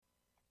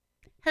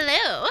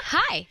Hello.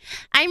 Hi.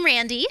 I'm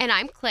Randy. And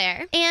I'm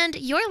Claire. And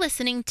you're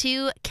listening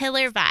to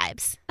Killer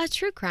Vibes, a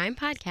true crime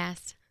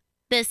podcast.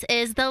 This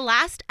is the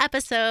last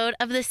episode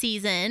of the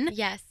season.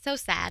 Yes, so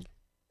sad.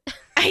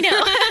 I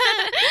know.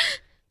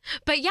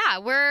 But yeah,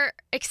 we're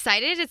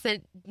excited. It's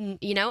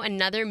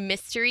another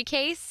mystery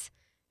case.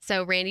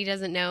 So Randy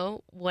doesn't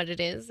know what it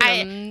is.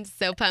 I'm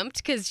so pumped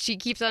because she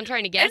keeps on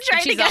trying to guess,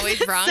 but she's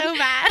always wrong. So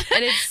bad.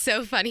 And it's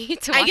so funny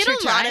to watch I get her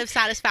a lot of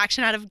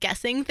satisfaction out of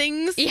guessing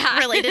things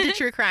related to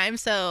true crime.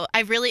 So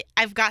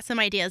I've got some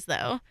ideas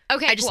though.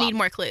 Okay, I just need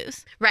more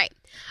clues. Right.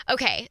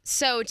 Okay.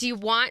 So do you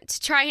want to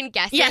try and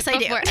guess Yes, it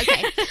before? I do.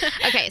 Okay.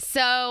 Okay.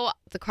 So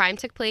the crime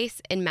took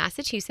place in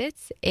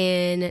Massachusetts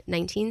in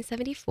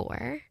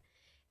 1974.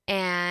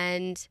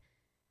 And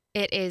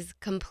it is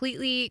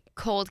completely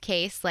cold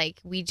case. Like,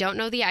 we don't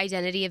know the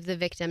identity of the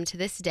victim to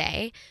this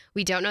day.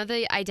 We don't know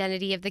the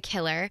identity of the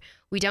killer.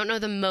 We don't know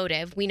the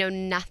motive. We know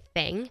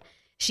nothing.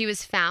 She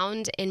was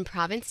found in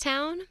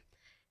Provincetown.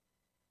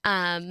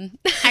 I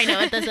know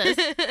what this is.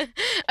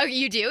 Oh,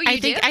 you do? I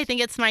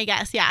think it's my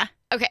guess, yeah.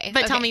 Okay.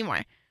 But tell me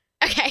more.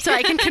 Okay. So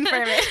I can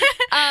confirm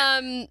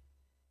it.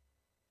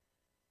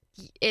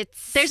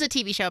 There's a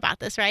TV show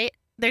about this, right?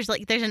 There's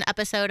an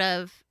episode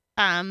of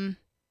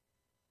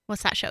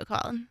what's that show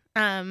called?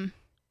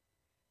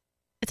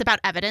 It's about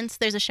evidence.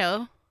 There's a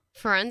show.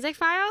 Forensic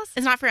Files?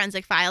 It's not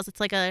Forensic Files. It's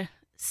like a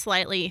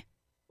slightly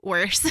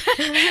worse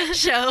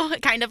show,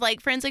 kind of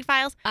like Forensic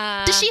Files.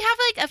 Does she have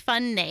like a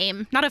fun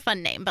name? Not a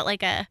fun name, but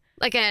like a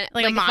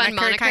fun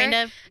moniker, kind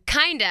of.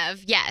 Kind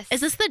of, yes.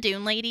 Is this the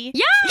Dune lady?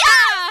 Yeah.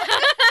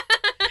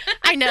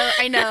 I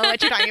know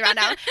what you're talking about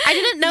now. I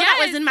didn't know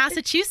that was in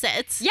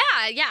Massachusetts.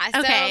 Yeah. So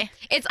okay.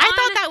 I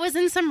thought that was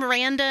in some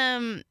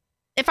random.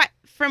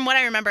 From what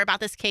I remember about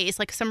this case,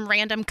 like some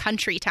random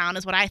country town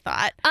is what I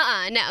thought.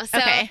 No.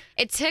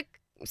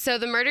 So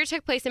the murder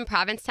took place in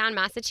Provincetown,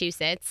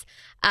 Massachusetts.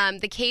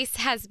 The case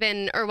has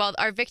been,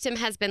 our victim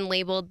has been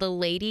labeled the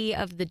Lady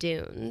of the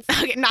Dunes.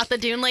 Okay, not the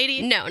Dune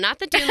lady? No, not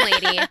the Dune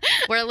lady.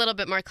 We're a little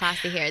bit more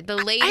classy here. The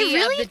Lady of the Dunes. I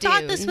really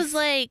thought this was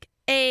like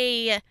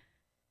I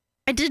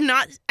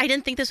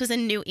didn't think this was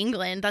in New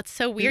England. That's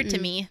so weird to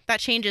me.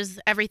 That changes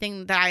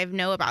everything that I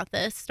know about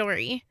this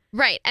story.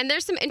 Right. And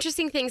there's some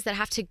interesting things that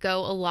have to go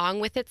along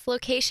with its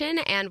location,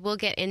 and we'll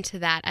get into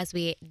that as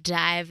we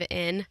dive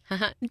in.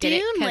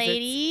 Dune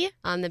lady.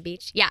 On the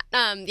beach. Yeah.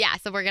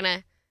 So we're going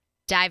to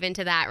dive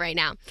into that right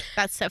now.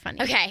 That's so funny.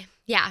 Okay.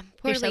 Yeah.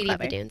 Poor You're Lady so of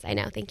the Dunes. I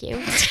know. Thank you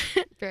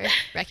for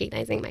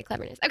recognizing my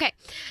cleverness. Okay.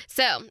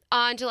 So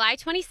on July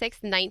 26,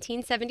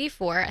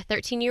 1974, a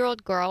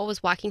 13-year-old girl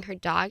was walking her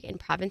dog in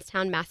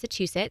Provincetown,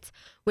 Massachusetts,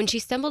 when she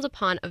stumbled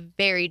upon a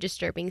very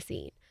disturbing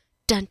scene.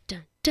 Dun,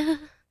 dun, dun.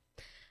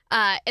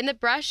 In the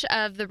brush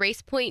of the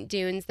Race Point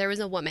Dunes, there was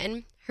a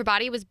woman. Her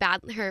body was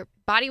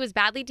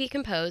badly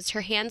decomposed, her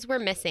hands were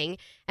missing,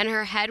 and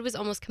her head was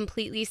almost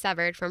completely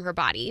severed from her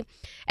body.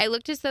 It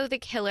looked as though the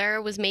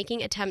killer was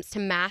making attempts to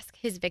mask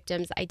his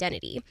victim's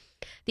identity.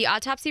 The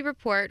autopsy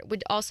report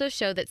would also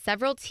show that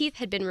several teeth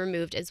had been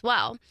removed as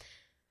well.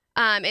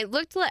 It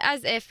looked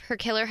as if her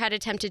killer had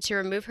attempted to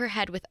remove her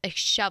head with a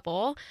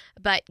shovel,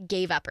 but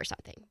gave up or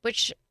something,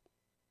 which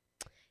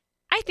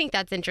I think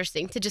that's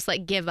interesting to just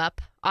give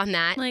up on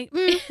that.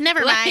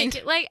 Never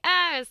mind.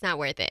 It's not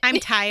worth it. I'm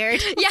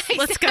tired.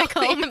 Let's go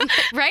home.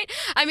 Right?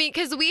 I mean,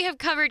 because we have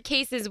covered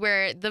cases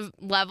where the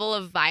level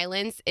of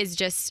violence is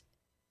just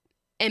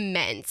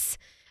immense.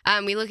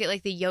 We look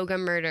at the yoga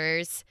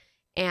murders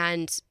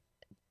and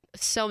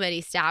so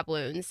many stab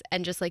wounds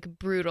and just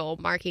brutal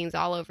markings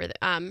all over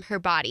her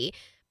body.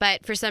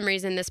 But for some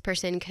reason, this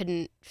person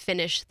couldn't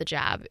finish the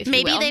job, if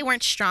Maybe you will. they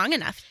weren't strong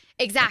enough.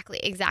 Exactly.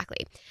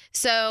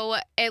 So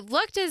it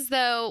looked as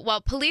though,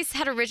 police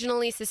had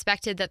originally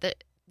suspected that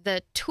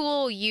the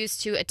tool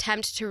used to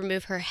attempt to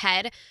remove her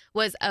head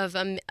was of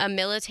a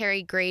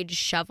military-grade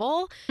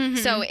shovel. Mm-hmm.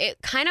 So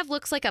it kind of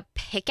looks like a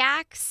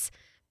pickaxe,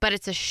 but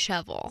it's a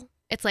shovel.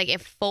 It's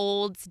it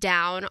folds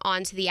down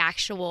onto the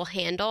actual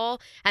handle,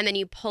 and then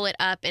you pull it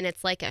up, and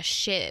it's like a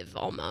shiv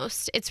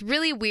almost. It's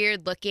really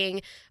weird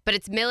looking, but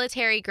it's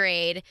military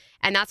grade,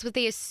 and that's what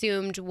they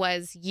assumed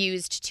was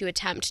used to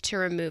attempt to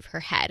remove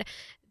her head.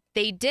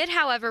 They did,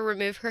 however,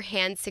 remove her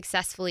hand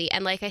successfully,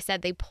 and like I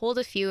said, they pulled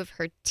a few of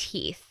her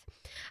teeth.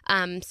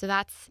 So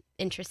that's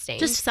interesting.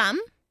 Just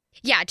some?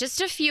 Yeah, just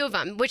a few of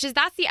them,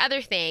 that's the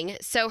other thing.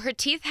 So her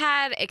teeth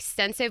had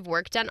extensive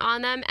work done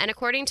on them. And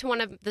according to one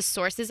of the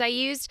sources I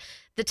used,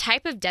 the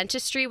type of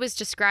dentistry was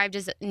described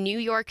as New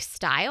York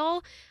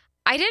style.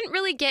 I didn't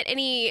really get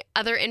any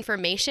other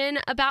information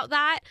about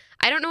that.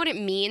 I don't know what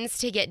it means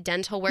to get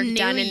dental work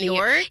done in New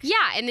York.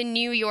 Yeah, in the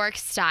New York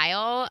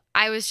style.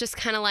 I was just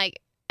kind of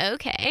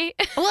okay.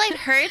 Well, I've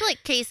heard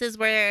cases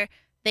where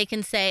they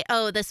can say,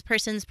 oh, this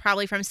person's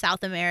probably from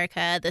South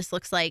America. This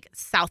looks like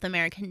South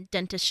American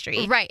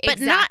dentistry. Right, but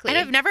exactly. And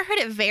I've never heard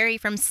it vary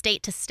from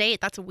state to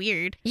state. That's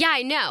weird. Yeah,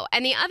 I know.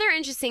 And the other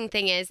interesting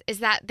thing is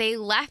that they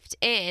left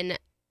in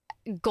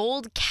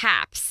gold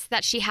caps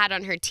that she had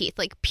on her teeth,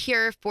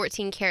 pure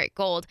 14-karat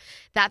gold,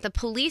 that the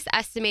police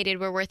estimated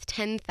were worth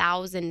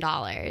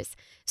 $10,000.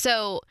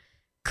 So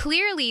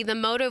clearly the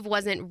motive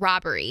wasn't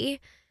robbery.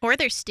 Or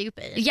they're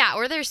stupid. Yeah,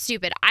 or they're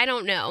stupid. I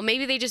don't know.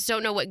 Maybe they just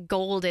don't know what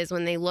gold is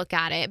when they look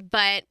at it.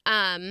 But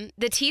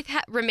the teeth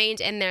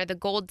remained in there. The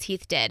gold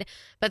teeth did.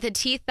 But the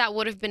teeth that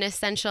would have been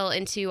essential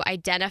into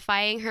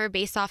identifying her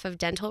based off of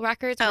dental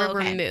records were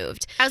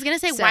removed. I was going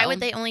to say, why would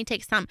they only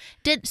take some?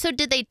 Did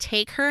they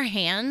take her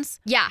hands?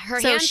 Yeah,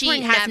 her hands she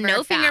were has never no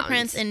found.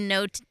 fingerprints and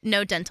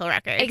no dental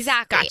records.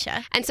 Exactly.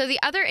 Gotcha. And so the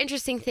other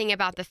interesting thing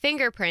about the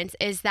fingerprints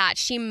is that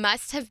she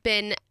must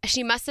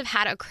have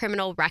had a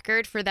criminal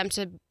record for them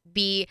to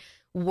be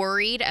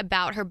worried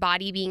about her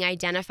body being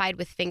identified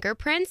with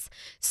fingerprints.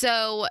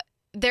 So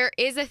there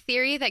is a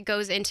theory that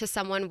goes into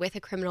someone with a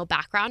criminal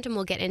background, and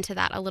we'll get into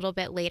that a little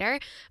bit later.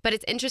 But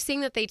it's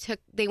interesting that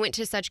they went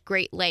to such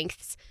great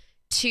lengths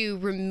to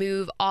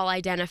remove all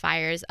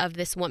identifiers of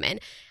this woman.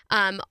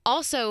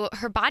 Also,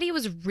 her body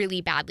was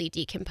really badly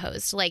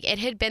decomposed. Like, it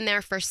had been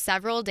there for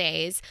several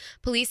days.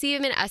 Police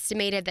even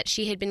estimated that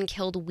she had been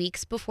killed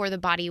weeks before the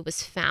body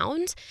was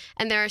found.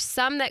 And there are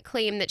some that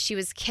claim that she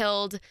was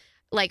killed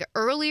like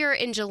earlier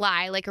in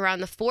July, like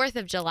around the 4th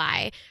of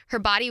July. Her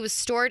body was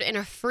stored in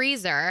a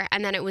freezer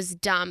and then it was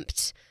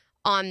dumped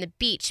on the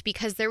beach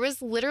because there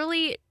was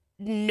literally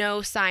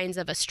no signs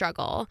of a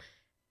struggle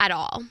at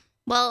all.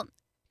 Well,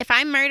 if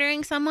I'm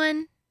murdering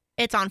someone,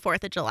 it's on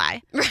 4th of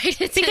July. Right.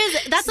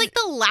 Because that's like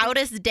the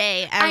loudest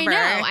day ever.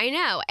 I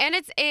know. And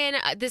it's in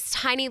this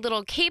tiny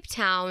little Cape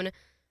Town.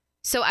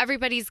 So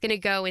everybody's going to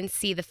go and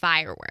see the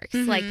fireworks.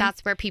 Mm-hmm. Like,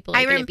 that's where people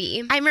are going to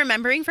be. I'm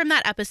remembering from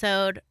that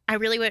episode, I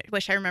really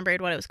wish I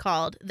remembered what it was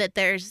called, that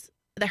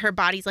her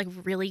body's like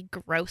really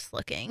gross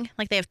looking.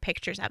 Like, they have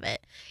pictures of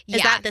it.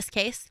 Is that this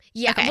case?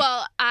 Yeah. Okay.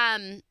 Well,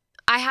 I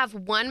have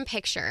one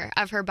picture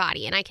of her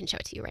body, and I can show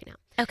it to you right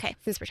now. Okay.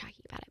 Since we're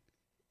talking about it.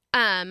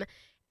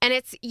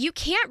 And you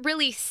can't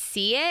really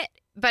see it,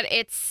 but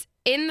it's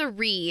in the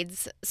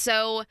reeds.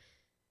 So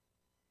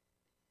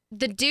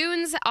the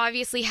dunes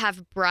obviously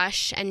have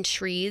brush and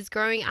trees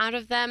growing out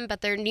of them, but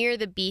they're near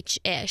the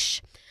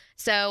beach-ish.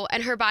 So,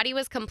 and her body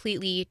was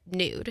completely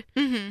nude.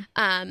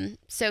 Mm-hmm.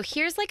 So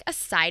here's like a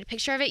side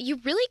picture of it. You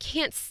really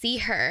can't see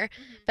her,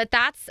 but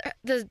that's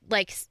the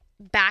like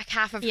back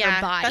half of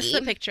her body. That's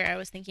the picture I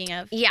was thinking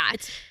of. Yeah.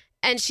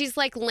 And she's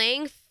like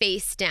laying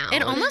face down.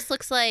 It almost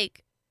looks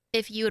like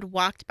if you had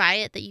walked by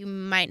it that you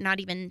might not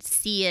even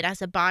see it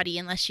as a body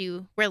unless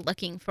you were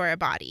looking for a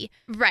body.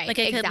 Right. Like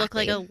it could look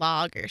like a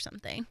log or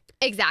something.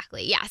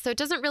 Exactly. Yeah. So it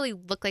doesn't really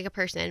look like a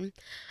person.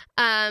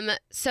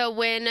 So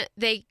when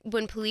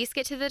police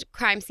get to the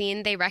crime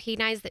scene, they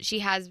recognize that she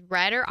has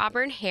red or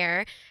auburn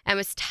hair and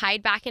was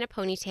tied back in a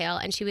ponytail,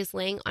 and she was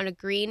laying on a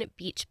green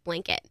beach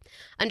blanket.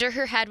 Under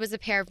her head was a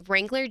pair of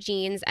Wrangler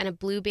jeans and a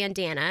blue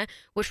bandana,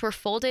 which were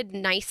folded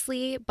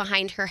nicely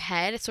behind her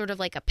head, sort of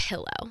like a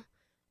pillow.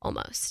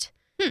 Almost.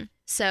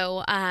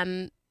 So,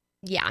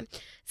 yeah.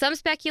 Some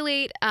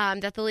speculate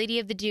that the Lady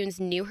of the Dunes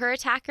knew her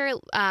attacker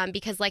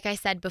because, like I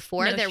said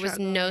before, there was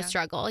no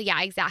struggle.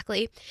 Yeah,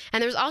 exactly.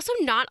 And there was also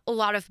not a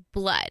lot of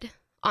blood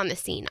on the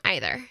scene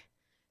either.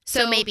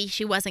 So maybe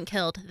she wasn't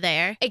killed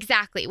there.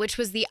 Exactly, which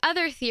was the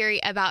other theory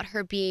about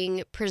her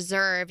being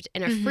preserved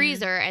in a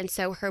freezer, and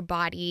so her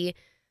body,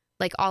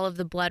 like all of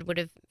the blood would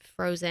have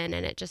frozen,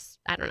 and it just,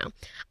 I don't know.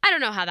 I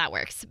don't know how that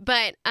works,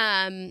 but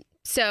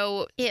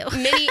so Ew.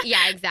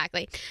 yeah,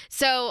 exactly.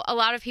 So a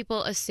lot of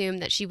people assume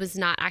that she was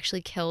not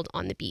actually killed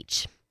on the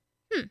beach.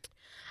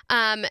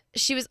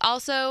 She was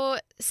also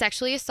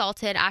sexually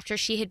assaulted after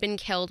she had been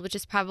killed, which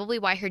is probably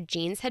why her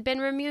jeans had been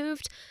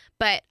removed.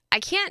 But I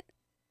didn't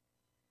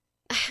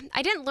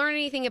learn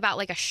anything about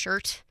like a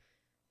shirt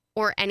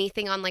or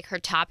anything on like her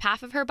top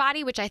half of her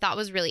body, which I thought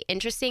was really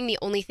interesting. The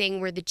only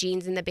thing were the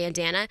jeans and the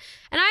bandana.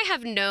 And I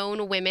have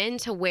known women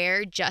to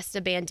wear just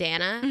a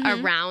bandana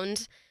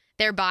around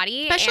their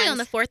body. Especially on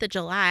the 4th of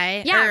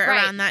July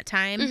around that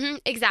time.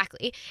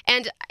 Exactly.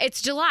 And it's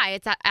July.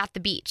 It's at the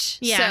beach.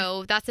 Yeah.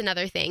 So that's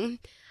another thing.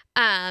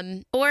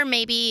 Or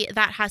maybe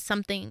that has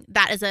something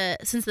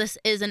since this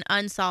is an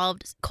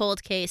unsolved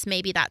cold case,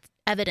 maybe that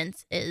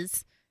evidence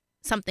is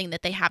something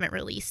that they haven't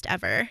released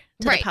ever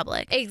to the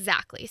public.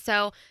 Exactly.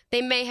 So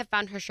they may have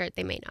found her shirt.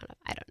 They may not have.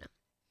 I don't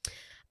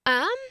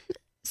know.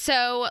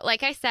 So,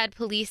 like I said,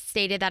 police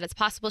stated that it's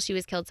possible she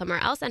was killed somewhere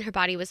else and her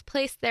body was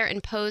placed there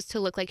and posed to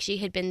look like she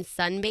had been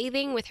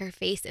sunbathing with her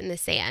face in the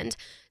sand,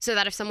 so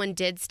that if someone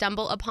did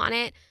stumble upon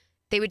it,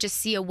 they would just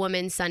see a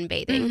woman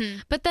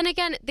sunbathing. But then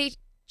again, they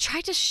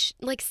tried to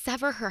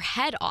sever her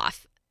head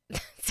off.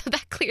 So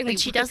that clearly... And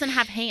she doesn't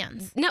have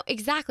hands. No,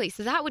 exactly.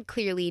 So that would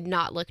clearly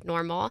not look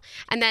normal.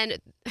 And then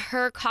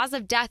her cause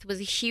of death was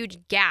a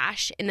huge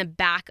gash in the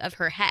back of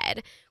her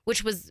head,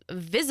 which was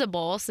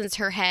visible since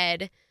her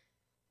head...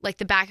 like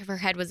the back of her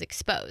head was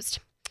exposed.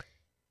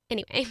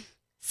 Anyway,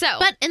 so.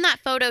 But in that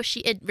photo,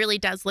 it really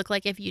does look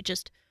like if you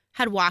just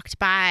had walked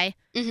by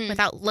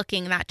without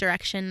looking that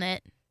direction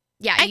that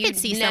I could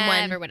see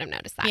someone. Never would have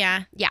noticed that.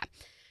 Yeah. Yeah.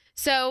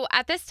 So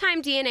at this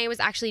time, DNA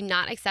was actually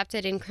not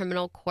accepted in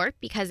criminal court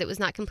because it was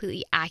not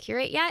completely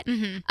accurate yet.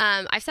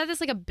 I've said this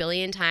like a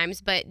billion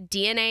times, but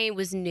DNA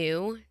was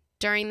new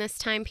during this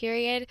time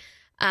period.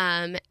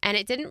 And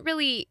it didn't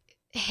really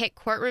hit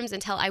courtrooms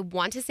until I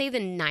want to say the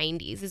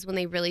 90s is when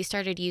they really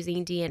started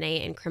using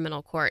DNA in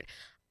criminal court.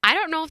 I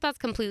don't know if that's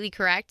completely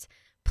correct.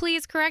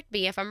 Please correct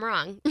me if I'm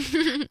wrong.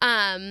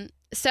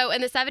 So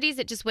in the 70s,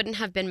 it just wouldn't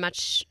have been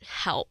much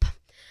help.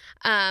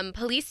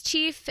 Police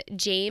Chief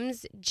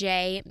James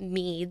J.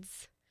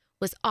 Meads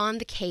was on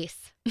the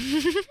case.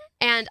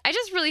 And I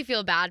just really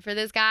feel bad for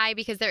this guy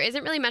because there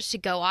isn't really much to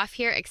go off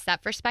here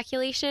except for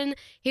speculation.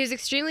 He was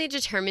extremely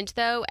determined,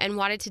 though, and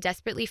wanted to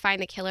desperately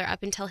find the killer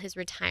up until his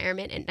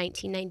retirement in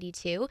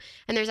 1992.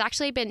 And there's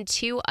actually been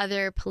 2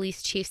 other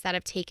police chiefs that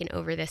have taken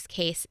over this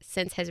case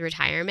since his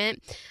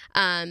retirement.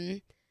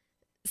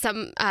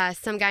 Some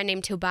guy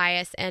named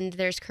Tobias, and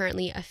there's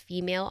currently a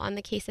female on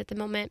the case at the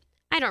moment.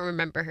 I don't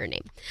remember her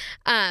name.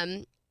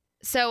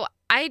 So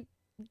I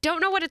don't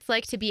know what it's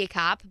like to be a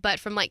cop, but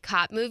from like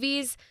cop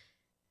movies,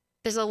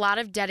 there's a lot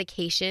of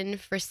dedication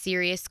for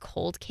serious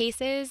cold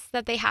cases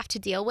that they have to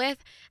deal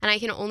with. And I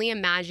can only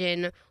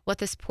imagine what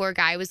this poor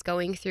guy was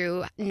going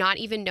through, not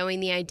even knowing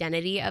the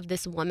identity of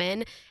this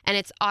woman. And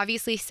it's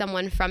obviously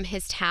someone from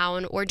his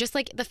town, or just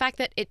like the fact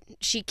that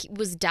she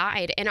was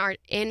died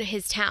in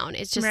his town.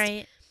 It's just,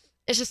 right.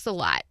 It's just a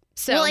lot.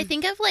 So, well, I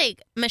think of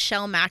like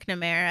Michelle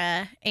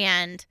McNamara,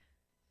 and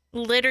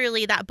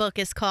literally that book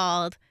is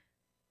called,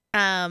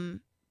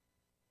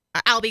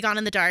 I'll Be Gone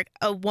in the Dark,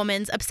 a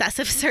woman's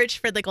obsessive search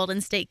for the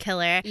Golden State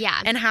Killer.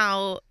 Yeah. And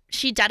how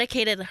she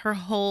dedicated her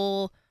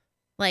whole,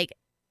 like,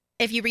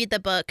 if you read the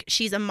book,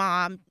 she's a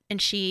mom,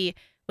 and she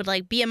would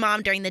like be a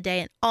mom during the day,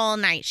 and all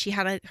night she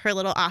had her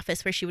little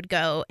office where she would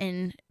go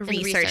and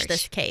research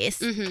this case.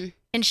 Mm-hmm.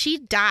 And she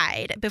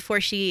died before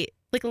she,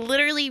 like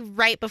literally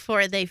right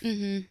before they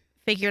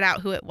figured out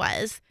who it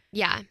was.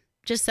 Yeah.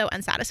 Just so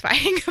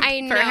unsatisfying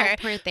I know, for her.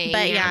 poor thing.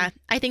 But yeah,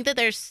 I think that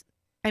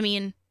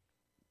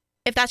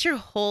if that's your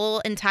whole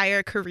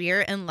entire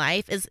career in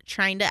life is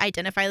trying to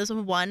identify this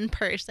one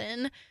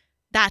person,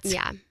 that's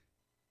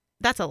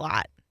a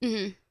lot.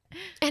 Mm-hmm.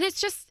 And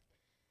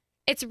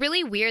it's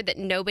really weird that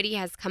nobody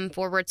has come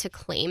forward to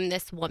claim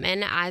this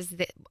woman as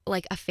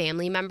like a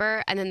family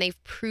member, and then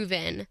they've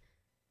proven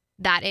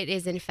that it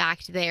is in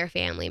fact their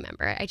family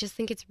member. I just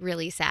think it's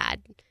really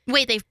sad.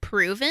 Wait, they've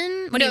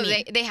proven? What do you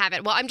mean? They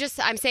haven't. Well,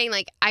 I'm saying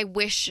like I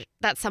wish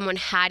that someone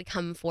had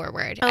come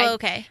forward. Oh,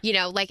 okay.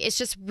 Like it's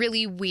just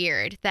really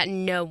weird that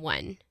no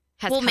one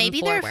has come forward. Well,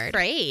 maybe they're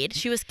afraid.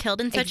 She was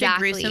killed in such a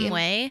gruesome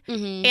way.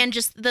 Mm-hmm. And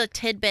just the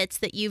tidbits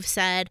that you've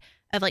said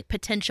of like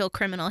potential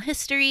criminal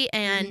history,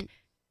 and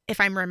if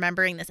I'm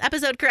remembering this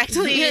episode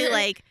correctly,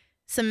 like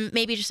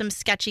maybe just some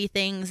sketchy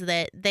things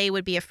that they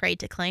would be afraid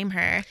to claim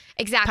her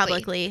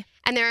publicly.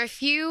 And there are a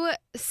few,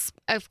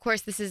 of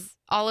course,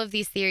 all of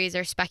these theories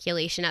are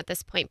speculation at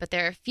this point, but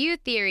there are a few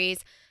theories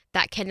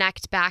that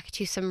connect back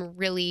to some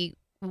really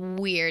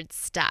weird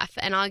stuff.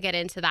 And I'll get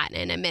into that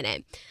in a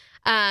minute.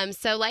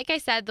 So like I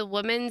said, the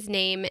woman's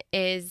name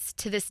is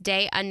to this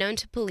day unknown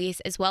to police,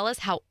 as well as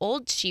how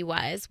old she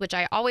was, which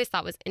I always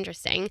thought was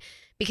interesting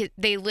because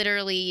they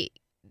literally,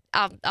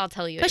 I'll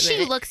tell you in a minute.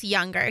 But she looks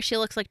younger. She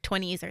looks like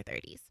 20s or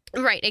 30s.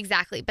 Right,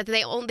 exactly. But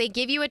they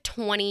give you a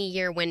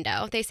 20-year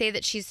window. They say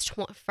that she's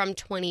from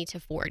 20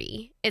 to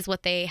 40 is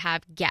what they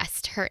have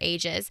guessed her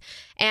age is.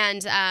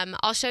 And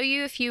I'll show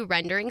you a few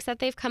renderings that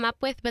they've come up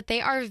with, but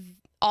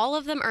all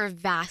of them are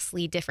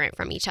vastly different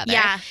from each other.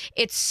 Yeah.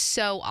 It's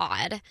so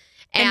odd.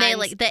 And they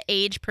like the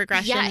age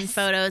progression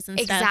photos and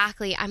stuff.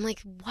 Exactly. I'm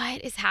like,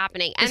 what is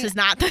happening? This is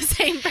not the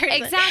same person.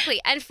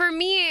 Exactly. And for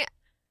me,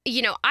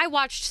 I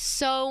watched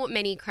so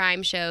many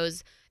crime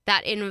shows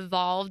that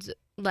involved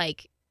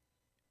like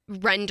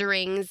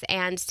renderings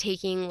and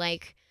taking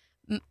like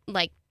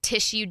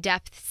tissue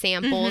depth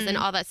samples and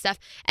all that stuff,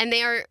 and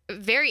they are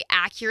very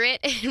accurate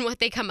in what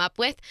they come up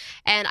with,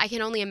 and I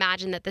can only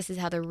imagine that this is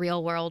how the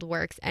real world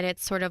works, and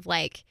it's sort of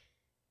like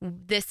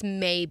this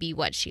may be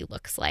what she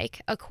looks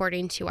like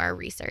according to our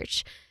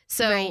research.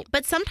 So right.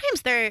 But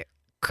sometimes they're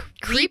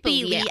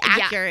creepily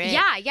accurate.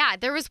 Yeah.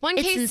 There was one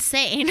case. It's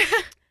insane.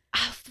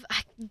 Oh,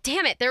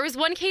 damn it. There was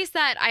one case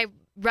that I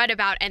read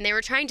about, and they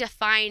were trying to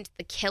find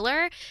the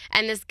killer,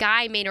 and this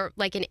guy made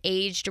an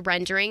aged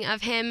rendering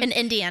of him. In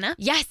Indiana?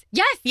 Yes.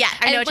 Yeah,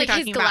 I know what you're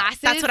talking about.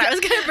 That's what I was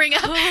going to bring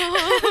up.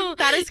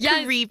 That is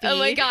creepy. Oh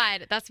my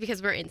God. That's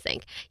because we're in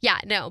sync. Yeah,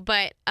 no,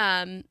 but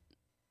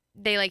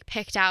they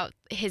picked out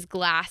his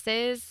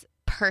glasses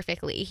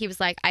perfectly. He was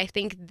like, I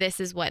think this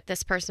is what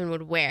this person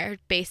would wear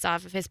based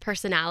off of his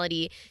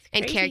personality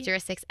and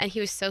characteristics. And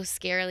he was so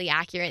scarily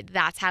accurate.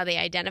 That's how they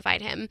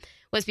identified him,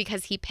 was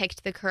because he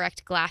picked the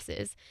correct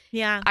glasses.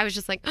 Yeah. I was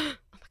just like, oh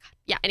my God.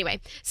 Yeah.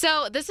 Anyway,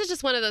 so this is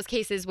just one of those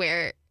cases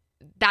where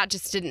that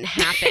just didn't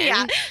happen.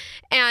 Yeah.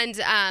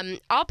 And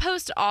I'll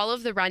post all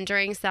of the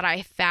renderings that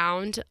I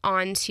found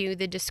onto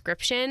the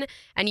description,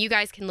 and you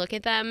guys can look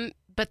at them,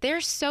 but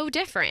they're so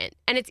different,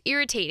 and it's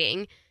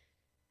irritating.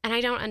 And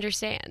I don't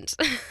understand.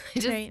 I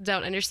just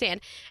don't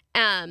understand.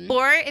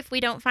 Or if we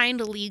don't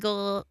find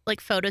legal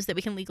photos that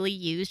we can legally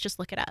use, just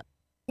look it up.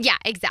 Yeah,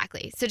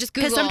 exactly. So just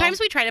Google. Because sometimes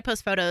we try to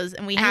post photos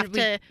and we have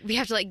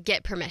to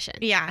get permission.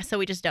 Yeah, so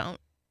we just don't.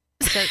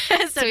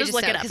 So just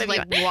look it up.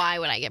 Like, why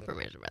would I get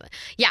permission for that?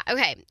 Yeah,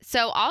 okay.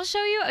 So I'll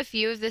show you a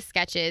few of the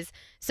sketches.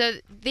 So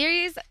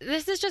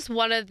this is just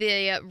one of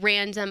the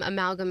random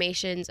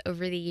amalgamations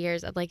over the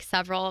years of like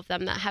several of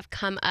them that have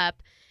come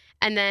up.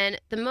 And then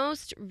the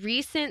most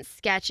recent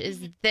sketch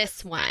is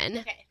this one.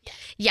 Okay.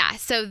 Yeah,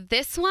 so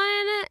this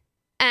one,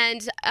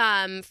 and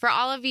for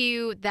all of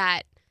you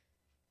that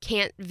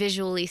can't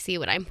visually see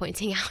what I'm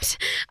pointing out,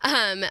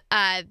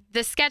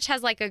 the sketch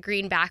has like a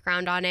green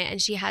background on it, and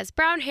she has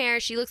brown hair.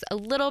 She looks a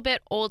little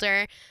bit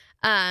older,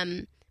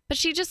 but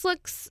she just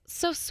looks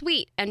so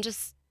sweet, and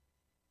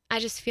I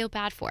just feel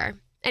bad for her.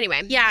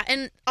 Anyway. Yeah,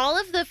 and all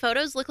of the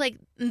photos look like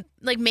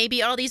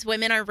maybe all these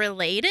women are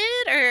related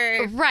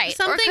or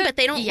something, but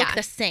they don't look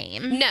the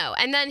same. No.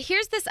 And then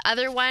here's this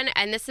other one,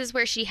 and this is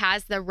where she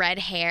has the red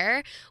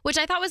hair, which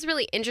I thought was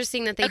really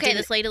interesting that they did. Okay,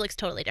 this lady looks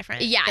totally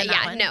different.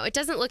 Yeah. No, it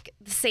doesn't look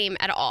the same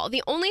at all.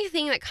 The only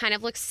thing that kind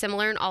of looks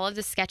similar in all of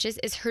the sketches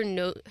is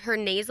her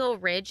nasal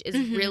ridge is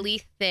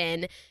really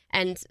thin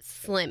and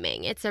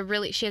slimming.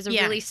 She has a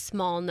really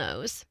small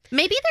nose.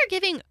 Maybe they're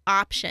giving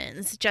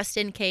options just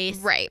in case.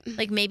 Right.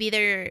 Like maybe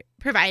they're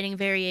providing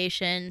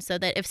variation so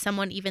that if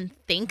someone even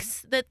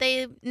thinks that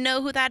they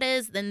know who that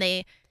is, then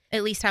they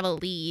at least have a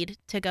lead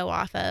to go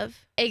off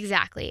of.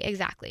 Exactly.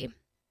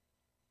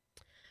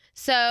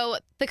 So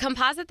the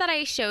composite that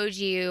I showed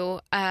you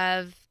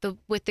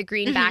with the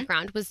green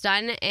background was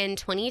done in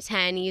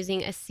 2010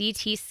 using a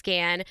CT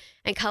scan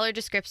and color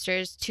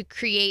descriptors to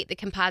create the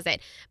composite.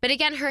 But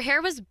again, her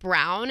hair was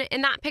brown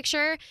in that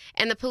picture,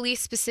 and the police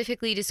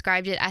specifically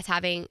described her as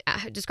having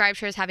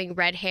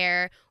red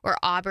hair or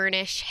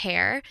auburnish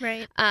hair.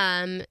 Right.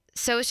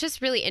 So it's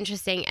just really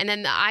interesting. And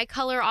then the eye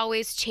color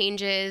always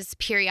changes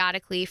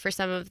periodically for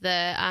some of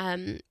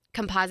the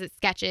composite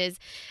sketches,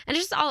 and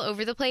it's just all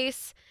over the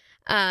place.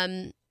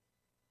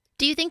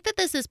 Do you think that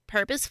this is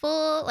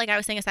purposeful, like I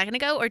was saying a second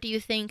ago, or do you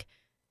think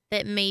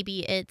that maybe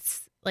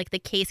it's like the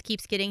case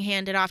keeps getting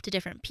handed off to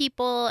different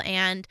people,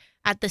 and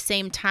at the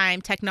same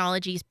time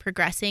technology is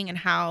progressing and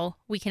how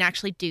we can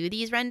actually do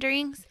these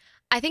renderings?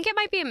 I think it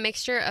might be a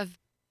mixture of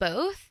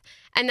both.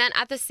 And then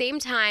at the same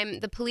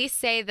time, the police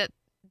say that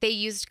they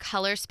used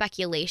color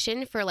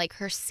speculation for like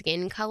her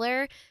skin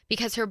color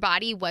because her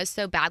body was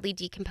so badly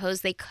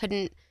decomposed they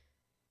couldn't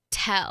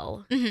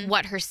tell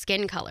what her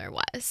skin color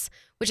was,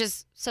 which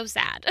is so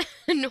sad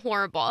and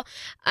horrible.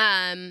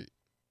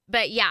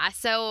 But yeah,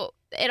 so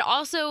it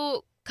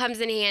also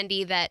comes in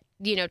handy that,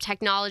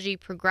 technology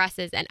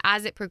progresses, and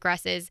as it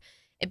progresses,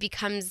 it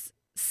becomes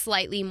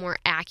slightly more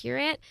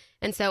accurate.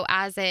 And so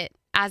as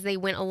they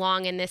went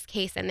along in this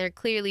case, and they're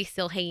clearly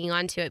still hanging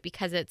on to it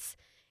because it's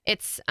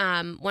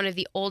one of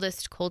the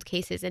oldest cold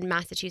cases in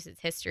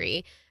Massachusetts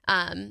history.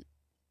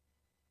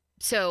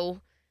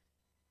 So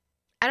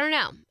I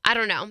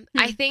don't know.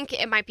 I think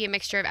it might be a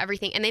mixture of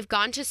everything. And they've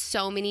gone to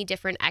so many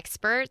different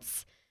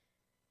experts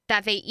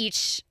that they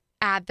each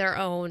add their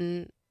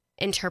own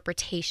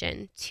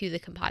interpretation to the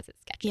composite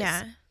sketches.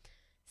 Yeah.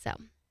 So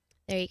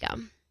there you go.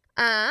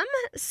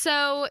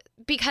 So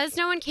because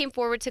no one came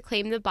forward to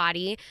claim the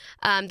body,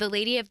 the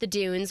Lady of the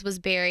Dunes was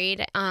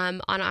buried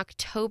on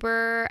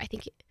October,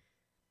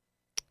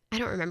 I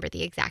don't remember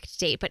the exact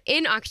date, but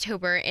in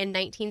October in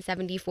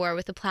 1974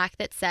 with a plaque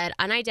that said,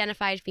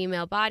 "Unidentified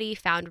female body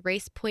found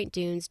Race Point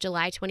Dunes,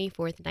 July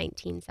 24th,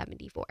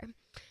 1974.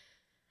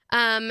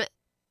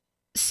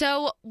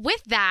 So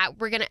with that,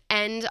 we're going to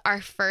end our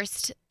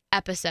first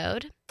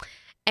episode.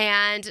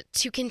 And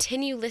to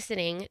continue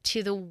listening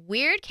to the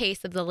weird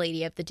case of the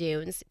Lady of the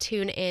Dunes,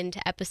 tune in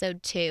to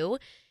episode 2.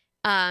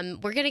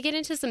 We're going to get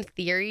into some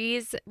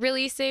theories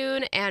really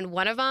soon, and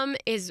one of them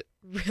is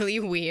really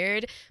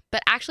weird,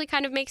 but actually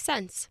kind of makes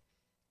sense.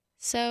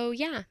 So,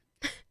 yeah.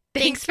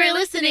 Thanks for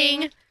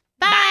listening.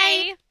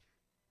 Bye.